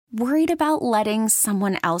Worried about letting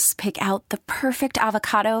someone else pick out the perfect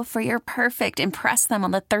avocado for your perfect impress them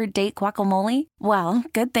on the third date guacamole? Well,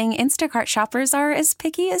 good thing Instacart shoppers are as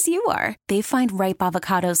picky as you are. They find ripe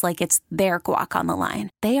avocados like it's their guac on the line.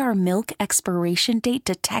 They are milk expiration date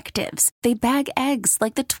detectives. They bag eggs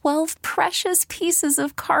like the 12 precious pieces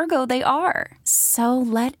of cargo they are. So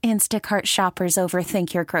let Instacart shoppers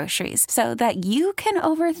overthink your groceries so that you can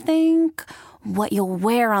overthink what you'll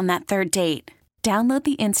wear on that third date. Download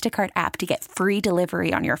the Instacart app to get free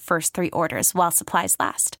delivery on your first 3 orders while supplies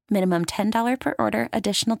last. Minimum $10 per order.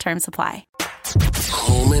 Additional terms apply.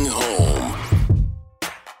 Home and Home.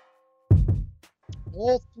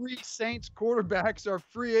 All 3 Saints quarterbacks are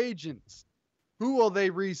free agents. Who will they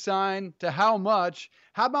re-sign? To how much?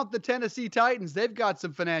 How about the Tennessee Titans? They've got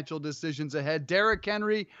some financial decisions ahead. Derrick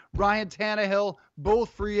Henry, Ryan Tannehill, both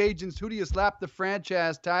free agents. Who do you slap the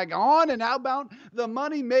franchise tag on? And how about the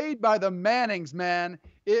money made by the Mannings, man?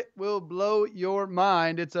 It will blow your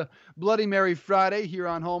mind. It's a Bloody Mary Friday here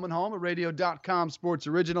on Home and Home, a radio.com sports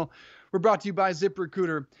original. We're brought to you by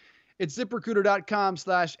ZipRecruiter. It's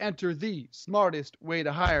ZipRecruiter.com/enter, the smartest way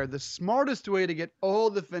to hire. The smartest way to get all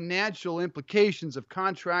the financial implications of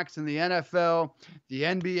contracts in the NFL, the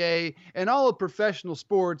NBA, and all of professional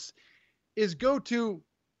sports is go to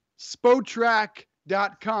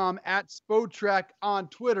Spotrac.com, at Spotrac on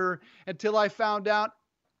Twitter, until I found out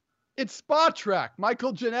it's Spotrac.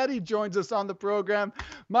 Michael Giannetti joins us on the program.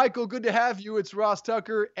 Michael, good to have you. It's Ross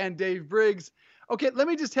Tucker and Dave Briggs. Okay, let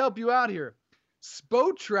me just help you out here.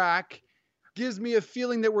 Spotrac gives me a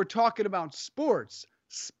feeling that we're talking about sports.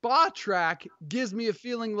 Spotrac gives me a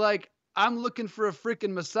feeling like I'm looking for a freaking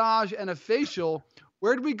massage and a facial.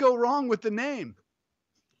 Where did we go wrong with the name?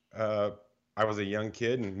 I was a young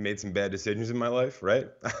kid and made some bad decisions in my life, right?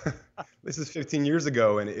 This is 15 years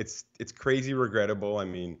ago, and it's crazy regrettable. I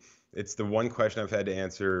mean, it's the one question I've had to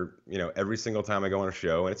answer, every single time I go on a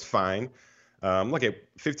show, and it's fine. Look,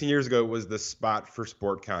 15 years ago, it was the spot for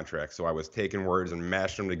sport contract. So I was taking words and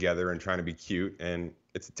mashing them together and trying to be cute, and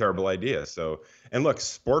it's a terrible idea. So, and look,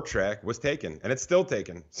 Spotrac was taken, and it's still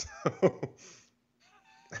taken.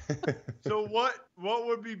 So what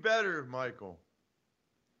would be better, Michael?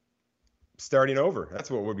 Starting over.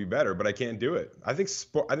 That's what would be better, but I can't do it. I think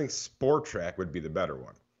Spotrac would be the better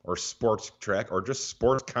one, or Sports Track, or just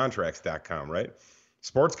sportscontracts.com, right?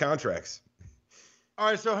 Sports contracts. All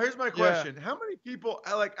right, so here's my question. Yeah. How many people,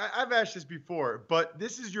 I've asked this before, but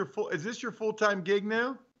is this your full-time gig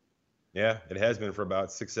now? Yeah, it has been for about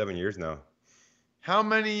 6-7 years now. How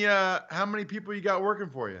many people you got working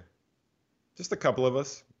for you? Just a couple of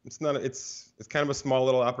us. It's kind of a small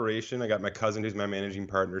little operation. I got my cousin who's my managing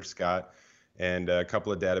partner, Scott, and a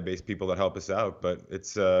couple of database people that help us out. But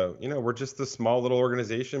it's, we're just a small little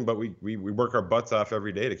organization, but we work our butts off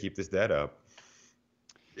every day to keep this data up.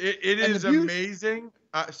 It is amazing.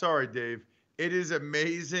 Sorry, Dave. It is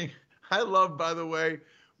amazing. I love, by the way,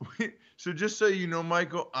 so just so you know,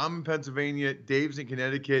 Michael, I'm in Pennsylvania, Dave's in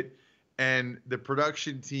Connecticut, and the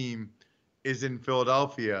production team is in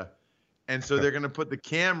Philadelphia. And so they're going to put the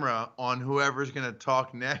camera on whoever's going to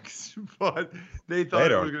talk next. But they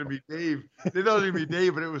thought it was going to be Dave. They thought it was going to be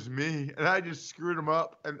Dave, but it was me. And I just screwed them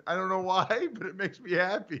up. And I don't know why, but it makes me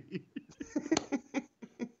happy.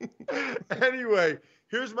 Anyway,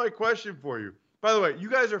 here's my question for you. By the way, you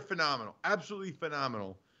guys are phenomenal. Absolutely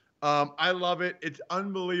phenomenal. I love it. It's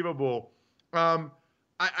unbelievable. I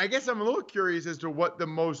guess I'm a little curious as to what the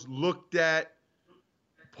most looked at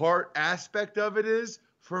aspect of it is.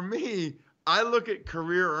 For me, I look at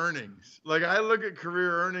career earnings. Like, I look at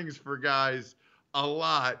career earnings for guys a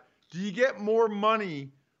lot. Do you get more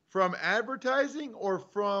money from advertising or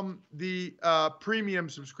from the premium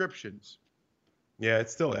subscriptions? Yeah,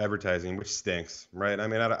 it's still advertising, which stinks, right? I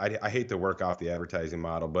mean, I hate to work off the advertising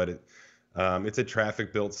model, but it's a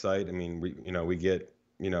traffic-built site. I mean, we get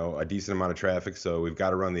a decent amount of traffic, so we've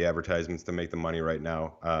got to run the advertisements to make the money right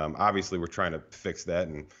now. Obviously, we're trying to fix that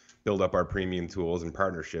and build up our premium tools and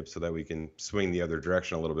partnerships so that we can swing the other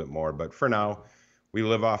direction a little bit more. But for now, we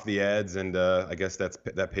live off the ads, and I guess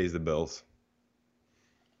that pays the bills.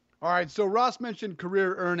 All right, so Ross mentioned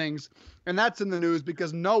career earnings, and that's in the news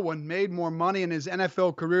because no one made more money in his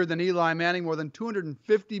NFL career than Eli Manning, more than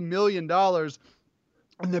 $250 million.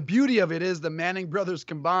 And the beauty of it is the Manning brothers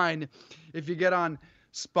combined, if you get on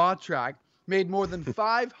Spotrac, made more than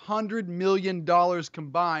 $500 million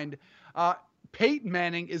combined. Peyton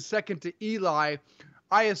Manning is second to Eli.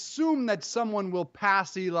 I assume that someone will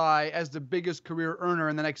pass Eli as the biggest career earner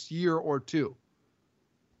in the next year or two.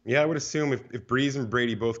 Yeah, I would assume if Brees and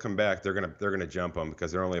Brady both come back, they're gonna jump them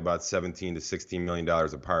because they're only about $17 to $16 million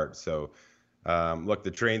apart. So Look,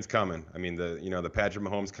 the train's coming. I mean, the Patrick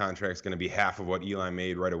Mahomes contract is going to be half of what Eli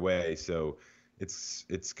made right away. So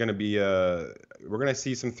it's going to be we're going to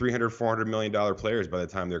see some $300-400 million players by the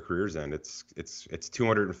time their careers end. It's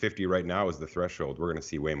 250 right now is the threshold. We're going to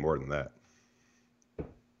see way more than that.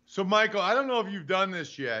 So, Michael, I don't know if you've done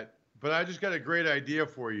this yet, but I just got a great idea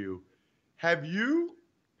for you. Have you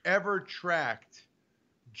ever tracked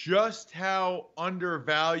just how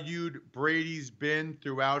undervalued Brady's been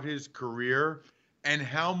throughout his career and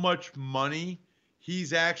how much money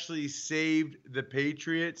he's actually saved the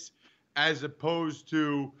Patriots as opposed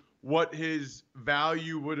to what his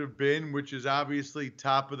value would have been, which is obviously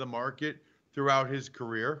top of the market throughout his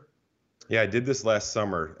career? Yeah, I did this last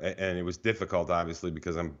summer, and it was difficult, obviously,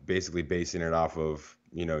 because I'm basically basing it off of,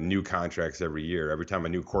 new contracts every year. Every time a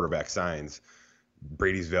new quarterback signs,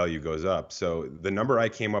 Brady's value goes up. So the number I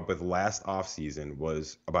came up with last offseason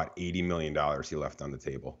was about $80 million he left on the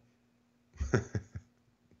table.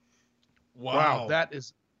 Wow, that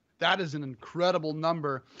is an incredible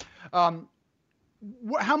number.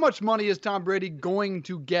 How much money is Tom Brady going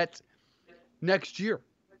to get next year?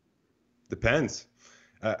 Depends.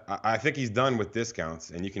 I think he's done with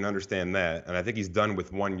discounts, and you can understand that. And I think he's done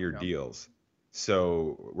with one-year deals.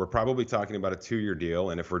 So we're probably talking about a 2-year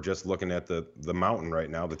deal. And if we're just looking at the mountain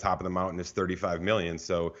right now, the top of the mountain is $35 million.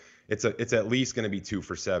 So it's at least going to be 2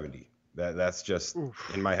 for $70. That's just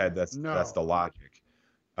in my head. That's the logic.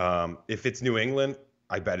 If it's New England,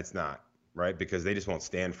 I bet it's not, right? Because they just won't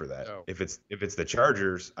stand for that. No. If it's the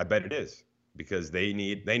Chargers, I bet it is, because they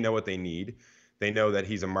know what they need. They know that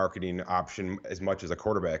he's a marketing option as much as a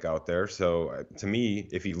quarterback out there. So to me,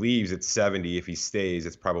 if he leaves, it's 70. If he stays,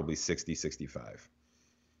 it's probably 60, 65.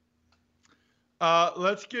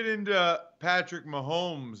 Let's get into Patrick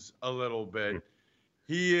Mahomes a little bit.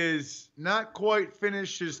 He is not quite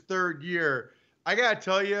finished his third year. I got to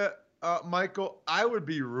tell you, Michael, I would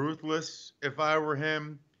be ruthless if I were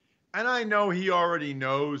him. And I know he already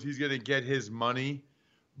knows he's going to get his money,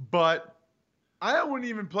 but I wouldn't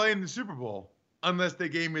even play in the Super Bowl unless they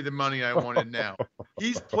gave me the money I wanted now.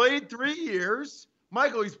 He's played 3 years.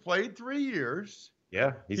 Michael, he's played 3 years.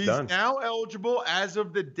 Yeah, he's done. He's now eligible as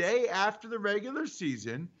of the day after the regular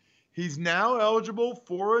season. He's now eligible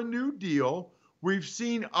for a new deal. We've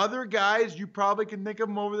seen other guys. You probably can think of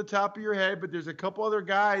them over the top of your head, but there's a couple other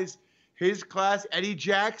guys, his class, Eddie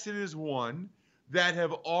Jackson is one, that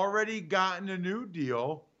have already gotten a new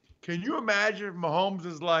deal. Can you imagine if Mahomes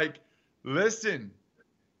is like, listen,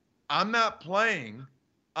 I'm not playing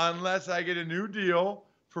unless I get a new deal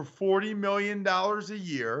for $40 million a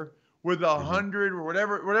year with 100 or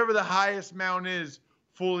whatever the highest amount is,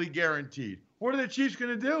 fully guaranteed. What are the Chiefs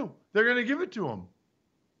going to do? They're going to give it to him.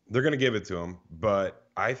 They're going to give it to him, but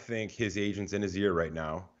I think his agent's in his ear right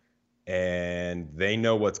now, and they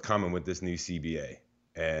know what's coming with this new CBA,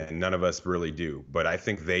 and none of us really do, but I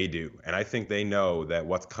think they do. And I think they know that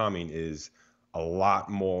what's coming is a lot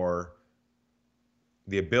more,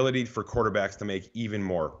 the ability for quarterbacks to make even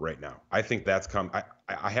more right now. I think that's come.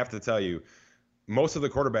 I have to tell you, most of the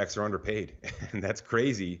quarterbacks are underpaid, and that's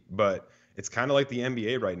crazy, but it's kind of like the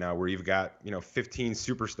NBA right now, where you've got, 15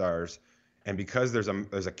 superstars, and because there's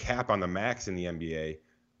a cap on the max in the NBA,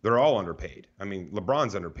 they're all underpaid. I mean,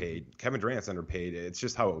 LeBron's underpaid, Kevin Durant's underpaid. It's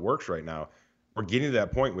just how it works right now. We're getting to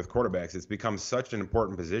that point with quarterbacks. It's become such an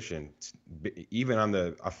important position, even on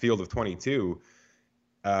a field of 22,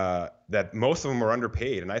 that most of them are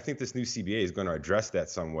underpaid. And I think this new CBA is going to address that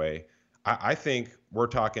some way. I think we're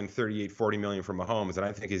talking 38, 40 million for Mahomes, and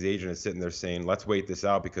I think his agent is sitting there saying, let's wait this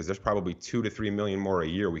out, because there's probably 2 to 3 million more a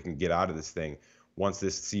year we can get out of this thing once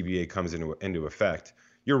this CBA comes into effect.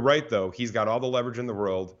 You're right, though. He's got all the leverage in the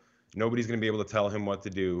world. Nobody's going to be able to tell him what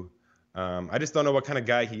to do. I just don't know what kind of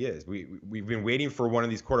guy he is. We've been waiting for one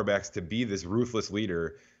of these quarterbacks to be this ruthless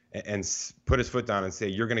leader and put his foot down and say,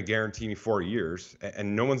 you're going to guarantee me 4 years.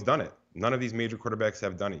 And no one's done it. None of these major quarterbacks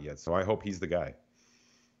have done it yet. So I hope he's the guy.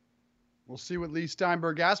 We'll see what Lee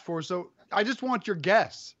Steinberg asked for. So I just want your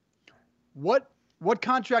guess. What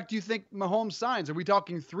contract do you think Mahomes signs? Are we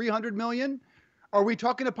talking $300 million? Are we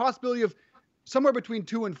talking a possibility of somewhere between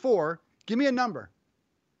 2 and 4? Give me a number.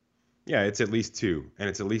 Yeah, it's at least 2, and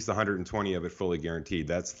it's at least 120 of it fully guaranteed.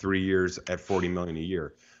 That's 3 years at $40 million a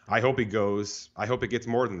year. I hope it gets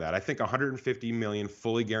more than that. I think 150 million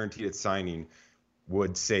fully guaranteed at signing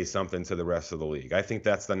would say something to the rest of the league. I think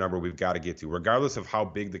that's the number we've got to get to, regardless of how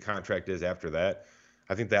big the contract is after that.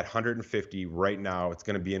 I think that 150 right now, it's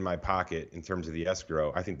going to be in my pocket in terms of the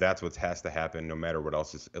escrow. I think that's what has to happen, no matter what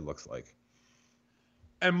else it looks like.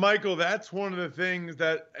 And Michael, that's one of the things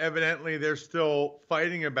that evidently they're still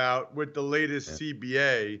fighting about with the latest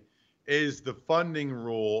CBA is the funding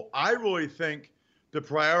rule. I really think the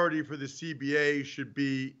priority for the CBA should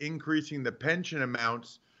be increasing the pension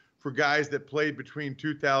amounts for guys that played between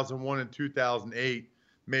 2001 and 2008,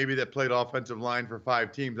 maybe that played offensive line for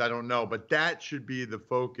 5 teams. I don't know, but that should be the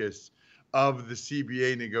focus of the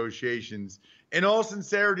CBA negotiations. In all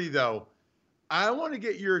sincerity, though, I want to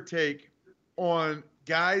get your take on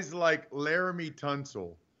guys like Laramie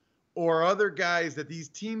Tunsil or other guys that these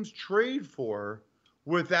teams trade for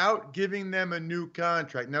without giving them a new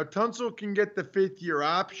contract. Now, Tunsil can get the 5th-year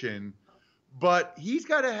option, but he's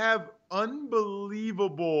got to have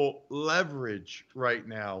unbelievable leverage right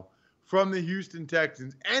now from the Houston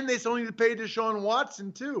Texans. And they still need to pay Deshaun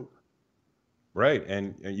Watson, too. Right,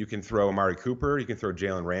 and you can throw Amari Cooper, you can throw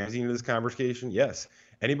Jalen Ramsey into this conversation. Yes,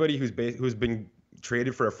 anybody who's been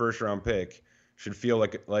traded for a first-round pick should feel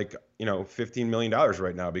like $15 million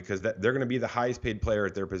right now, because they're going to be the highest-paid player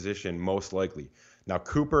at their position most likely. Now,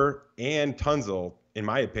 Cooper and Tunsil, in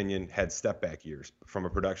my opinion, had step-back years from a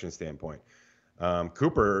production standpoint.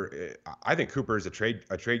 Cooper, I think Cooper is a trade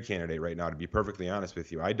candidate right now, to be perfectly honest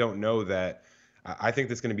with you. I don't know that. I think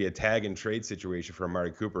that's going to be a tag and trade situation for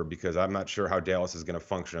Amari Cooper, because I'm not sure how Dallas is going to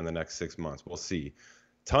function in the next 6 months. We'll see.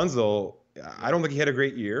 Tunsil, I don't think he had a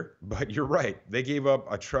great year, but you're right. They gave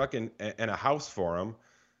up a truck and a house for him.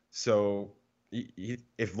 So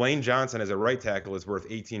if Lane Johnson as a right tackle is worth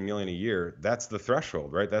 $18 million a year, that's the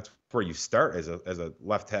threshold, right? That's where you start as a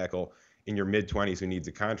left tackle in your mid-20s who needs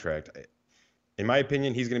a contract. In my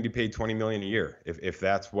opinion, he's going to be paid $20 million a year if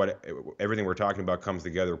that's what everything we're talking about comes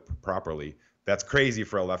together properly. That's crazy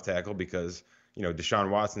for a left tackle, because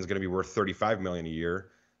Deshaun Watson is going to be worth $35 million a year.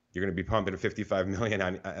 You're going to be pumping $55 million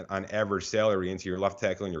on average salary into your left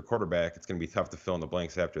tackle and your quarterback. It's going to be tough to fill in the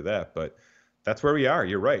blanks after that. But that's where we are.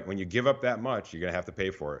 You're right. When you give up that much, you're going to have to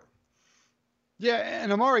pay for it. Yeah,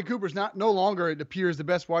 and Amari Cooper's no longer, it appears, the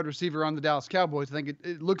best wide receiver on the Dallas Cowboys. I think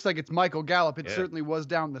it looks like it's Michael Gallup. It certainly was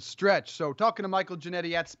down the stretch. So talking to Michael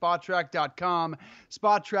Ginnetti at Spottrack.com,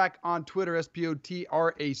 Spottrack on Twitter,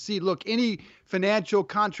 SPOTRAC. Look, any financial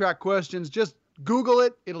contract questions, just Google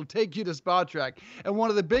it. It'll take you to Spottrack. And one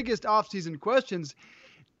of the biggest offseason questions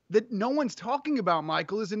that no one's talking about,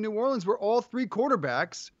 Michael, is in New Orleans, where all 3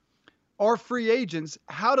 quarterbacks are free agents.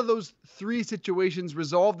 How do those 3 situations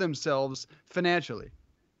resolve themselves financially?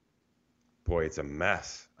 Boy, it's a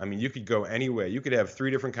mess. I mean, you could go any way. You could have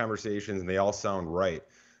 3 different conversations and they all sound right.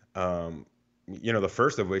 The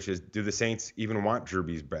first of which is, do the Saints even want Drew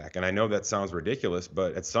Brees back? And I know that sounds ridiculous,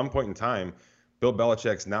 but at some point in time, Bill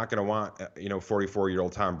Belichick's not going to want,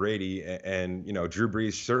 44-year-old Tom Brady. And Drew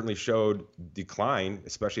Brees certainly showed decline,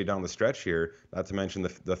 especially down the stretch here, not to mention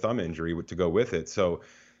the thumb injury to go with it. So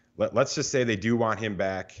let's just say they do want him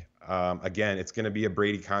back. Again, it's going to be a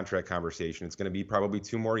Brady contract conversation. It's going to be probably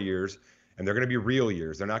 2 more years, and they're going to be real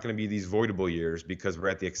years. They're not going to be these voidable years, because we're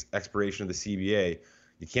at the expiration of the CBA.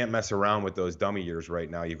 You can't mess around with those dummy years right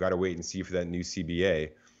now. You've got to wait and see for that new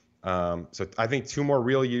CBA. So I think 2 more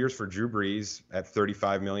real years for Drew Brees at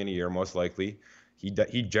 $35 million a year, most likely. He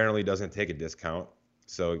generally doesn't take a discount,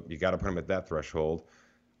 so you got to put him at that threshold.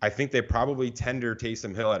 I think they probably tender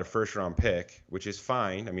Taysom Hill at a first-round pick, which is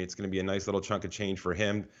fine. I mean, it's going to be a nice little chunk of change for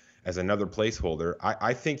him as another placeholder.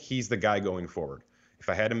 I think he's the guy going forward. If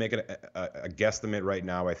I had to make a guesstimate right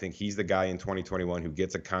now, I think he's the guy in 2021 who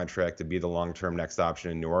gets a contract to be the long-term next option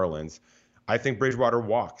in New Orleans. I think Bridgewater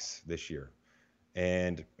walks this year.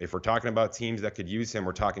 And if we're talking about teams that could use him,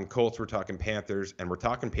 we're talking Colts, we're talking Panthers, and we're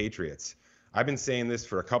talking Patriots. I've been saying this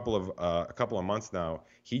for a couple of months now.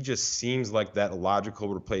 He just seems like that logical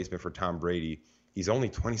replacement for Tom Brady. He's only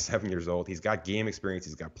 27 years old. He's got game experience.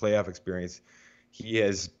 He's got playoff experience. He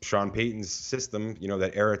has Sean Payton's system,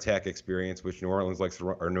 that air attack experience, which New England likes to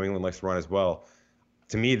run as well.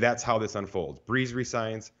 To me, that's how this unfolds. Brees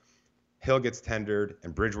resigns, Hill gets tendered,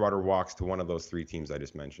 and Bridgewater walks to one of those 3 teams I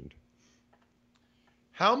just mentioned.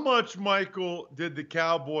 How much, Michael, did the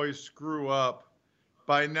Cowboys screw up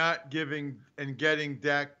by not giving and getting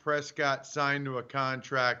Dak Prescott signed to a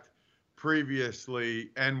contract previously,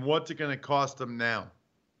 and what's it going to cost them now?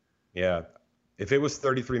 Yeah, if it was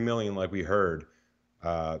 $33 million like we heard,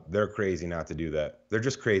 they're crazy not to do that. They're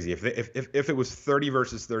just crazy. If it was 30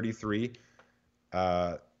 versus 33,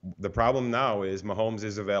 the problem now is Mahomes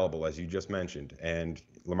is available, as you just mentioned, and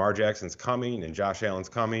Lamar Jackson's coming, and Josh Allen's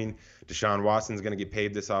coming. Deshaun Watson's going to get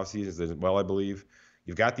paid this offseason as well, I believe.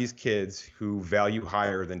 You've got these kids who value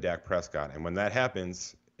higher than Dak Prescott, and when that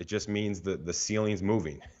happens, it just means the ceiling's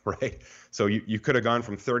moving, right? So you could have gone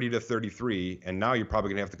from 30 to 33, and now you're probably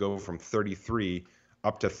going to have to go from 33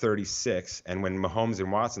 up to 36, and when Mahomes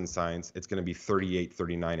and Watson signs, it's going to be 38,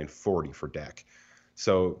 39, and 40 for Dak.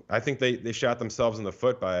 So I think they shot themselves in the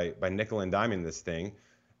foot by nickel and diming this thing.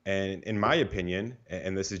 And in my opinion,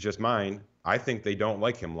 and this is just mine, I think they don't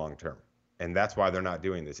like him long term. And that's why they're not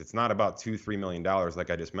doing this. It's not about $2-3 million like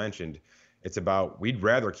I just mentioned. It's about we'd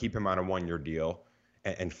rather keep him on a 1-year deal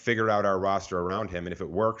and figure out our roster around him. And if it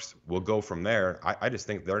works, we'll go from there. I just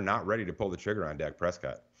think they're not ready to pull the trigger on Dak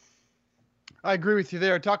Prescott. I agree with you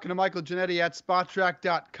there. Talking to Michael Ginnetti at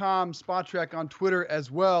Spottrack.com, Spottrack on Twitter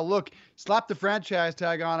as well. Look, slap the franchise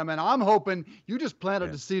tag on him, and I'm hoping you just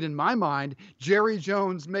planted a seed in my mind. Jerry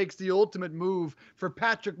Jones makes the ultimate move for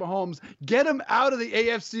Patrick Mahomes. Get him out of the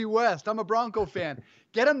AFC West. I'm a Bronco fan.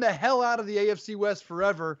 Get him the hell out of the AFC West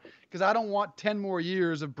forever, because I don't want 10 more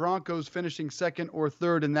years of Broncos finishing second or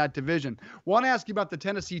third in that division. Want to ask you about the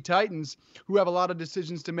Tennessee Titans, who have a lot of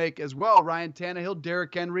decisions to make as well. Ryan Tannehill,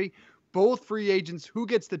 Derrick Henry, both free agents. Who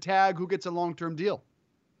gets the tag? Who gets a long-term deal?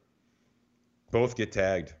 Both get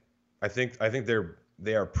tagged. I think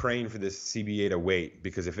they are praying for this CBA to wait,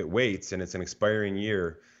 because if it waits and it's an expiring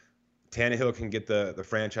year, Tannehill can get the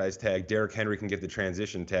franchise tag, Derrick Henry can get the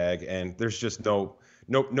transition tag, and there's just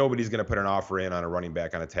nobody's going to put an offer in on a running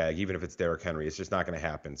back on a tag, even if it's Derrick Henry. It's just not going to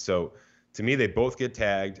happen. So to me, they both get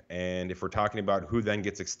tagged, and if we're talking about who then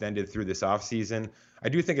gets extended through this offseason, I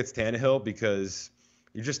do think it's Tannehill, because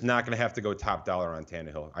you're just not going to have to go top dollar on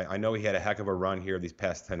Tannehill. I know he had a heck of a run here these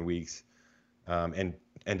past 10 weeks. And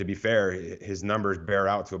to be fair, his numbers bear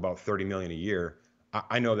out to about $30 million a year.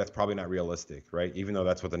 I know that's probably not realistic, right? Even though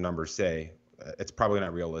that's what the numbers say, it's probably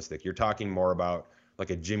not realistic. You're talking more about like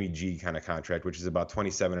a Jimmy G kind of contract, which is about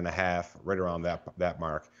 27.5, right around that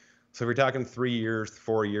mark. So if you're talking 3 years,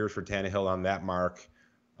 4 years for Tannehill on that mark,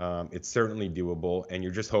 it's certainly doable, and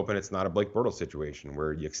you're just hoping it's not a Blake Bortles situation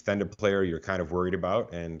where you extend a player you're kind of worried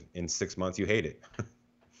about, and in 6 months you hate it.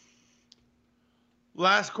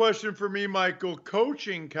 Last question for me, Michael.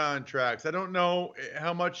 Coaching contracts. I don't know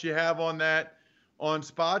how much you have on that on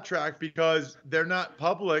Spottrack, because they're not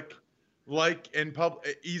public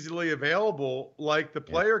easily available like the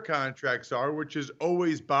player contracts are, which has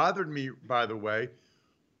always bothered me, by the way.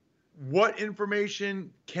 What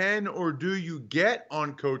information can or do you get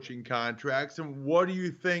on coaching contracts, and what do you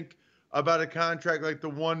think about a contract like the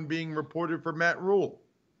one being reported for Matt Rule?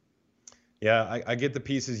 Yeah, I get the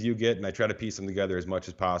pieces you get, and I try to piece them together as much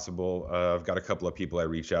as possible. I've got a couple of people I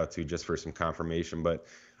reach out to just for some confirmation, but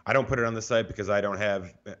I don't put it on the site because I don't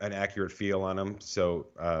have an accurate feel on them. So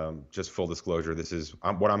just full disclosure, this is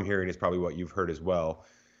what I'm hearing is probably what you've heard as well.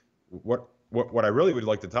 What I really would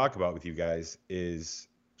like to talk about with you guys is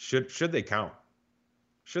should they count?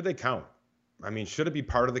 Should they count? I mean, should it be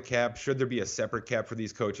part of the cap? Should there be a separate cap for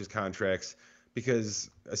these coaches' contracts? Because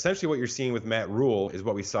essentially what you're seeing with Matt Rule is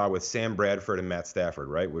what we saw with Sam Bradford and Matt Stafford,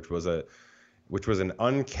 right? Which was an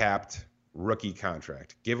uncapped rookie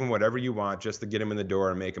contract. Give him whatever you want just to get him in the door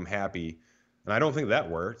and make him happy. And I don't think that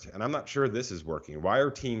worked. And I'm not sure this is working. Why are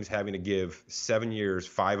teams having to give 7 years,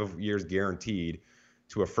 5 years guaranteed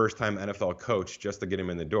to a first-time NFL coach just to get him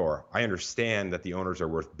in the door? I understand that the owners are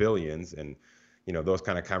worth billions, and those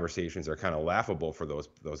kind of conversations are kind of laughable for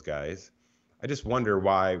those guys. I just wonder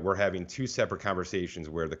why we're having two separate conversations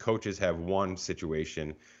where the coaches have one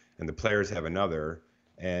situation and the players have another,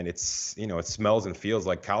 and it's it smells and feels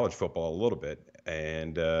like college football a little bit.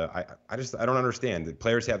 And I don't understand. The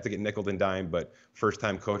players have to get nickeled and dimed, but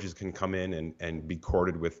first-time coaches can come in and be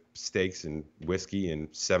courted with steaks and whiskey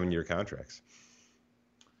and 7-year contracts.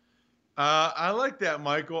 I like that,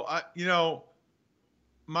 Michael.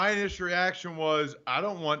 My initial reaction was I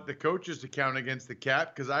don't want the coaches to count against the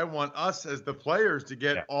cap, because I want us as the players to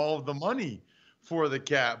get all of the money for the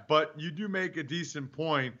cap. But you do make a decent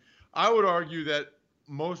point. I would argue that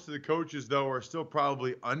most of the coaches, though, are still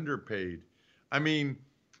probably underpaid. I mean,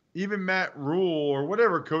 even Matt Rule or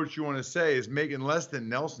whatever coach you want to say is making less than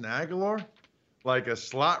Nelson Aguilar, like a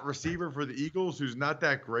slot receiver for the Eagles who's not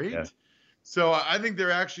that great. Yeah. So I think they're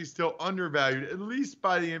actually still undervalued, at least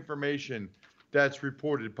by the information that's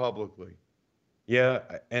reported publicly. Yeah,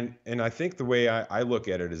 and I think the way I look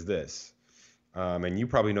at it is this, and you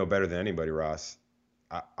probably know better than anybody, Ross.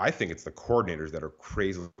 I think it's the coordinators that are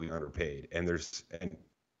crazily underpaid, and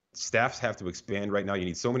staffs have to expand right now. You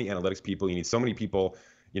need so many analytics people. You need so many people,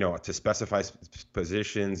 to specify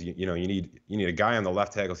positions. You need a guy on the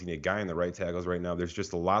left tackles. You need a guy on the right tackles right now. There's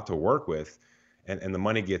just a lot to work with, and the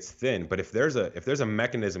money gets thin. But if there's a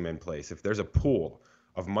mechanism in place, if there's a pool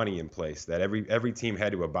of money in place that every team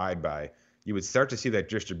had to abide by, you would start to see that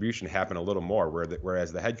distribution happen a little more,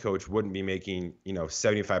 whereas the head coach wouldn't be making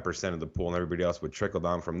 75% of the pool and everybody else would trickle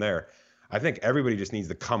down from there. I think everybody just needs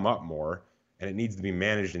to come up more, and it needs to be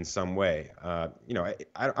managed in some way. I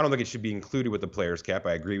don't think it should be included with the players cap.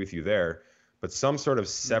 I agree with you there, but some sort of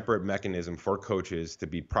separate mechanism for coaches to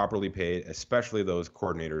be properly paid, especially those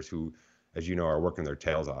coordinators who, as you know, are working their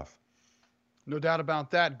tails off. No doubt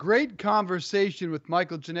about that. Great conversation with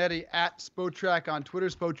Michael Ginnitti at Spotrac on Twitter,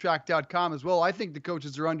 Spotrac.com as well. I think the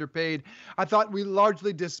coaches are underpaid. I thought we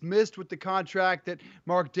largely dismissed with the contract that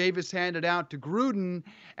Mark Davis handed out to Gruden,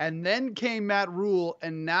 and then came Matt Rule,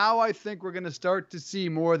 and now I think we're going to start to see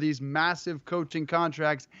more of these massive coaching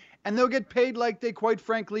contracts, and they'll get paid like they, quite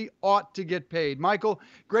frankly, ought to get paid. Michael,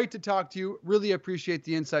 great to talk to you. Really appreciate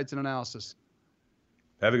the insights and analysis.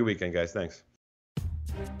 Have a good weekend, guys. Thanks.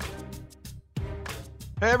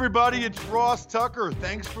 Hey everybody, it's Ross Tucker.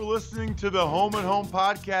 Thanks for listening to the Home and Home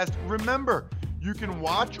podcast. Remember, you can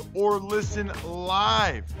watch or listen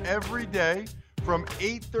live every day from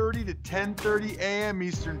 8:30 to 10:30 a.m.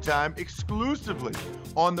 Eastern Time exclusively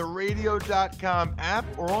on the radio.com app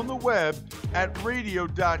or on the web at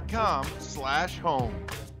radio.com/home.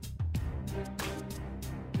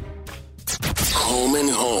 Home and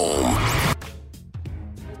Home.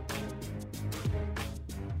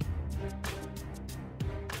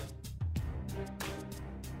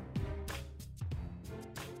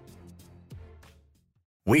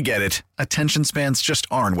 We get it. Attention spans just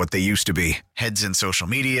aren't what they used to be. Heads in social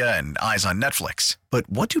media and eyes on Netflix. But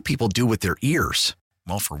what do people do with their ears?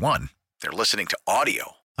 Well, for one, they're listening to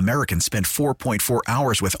audio. Americans spend 4.4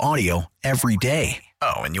 hours with audio every day.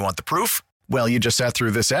 Oh, and you want the proof? Well, you just sat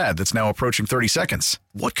through this ad that's now approaching 30 seconds.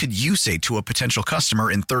 What could you say to a potential customer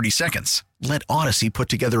in 30 seconds? Let Odyssey put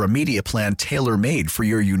together a media plan tailor-made for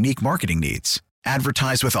your unique marketing needs.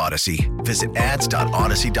 Advertise with Odyssey. Visit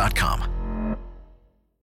ads.odyssey.com.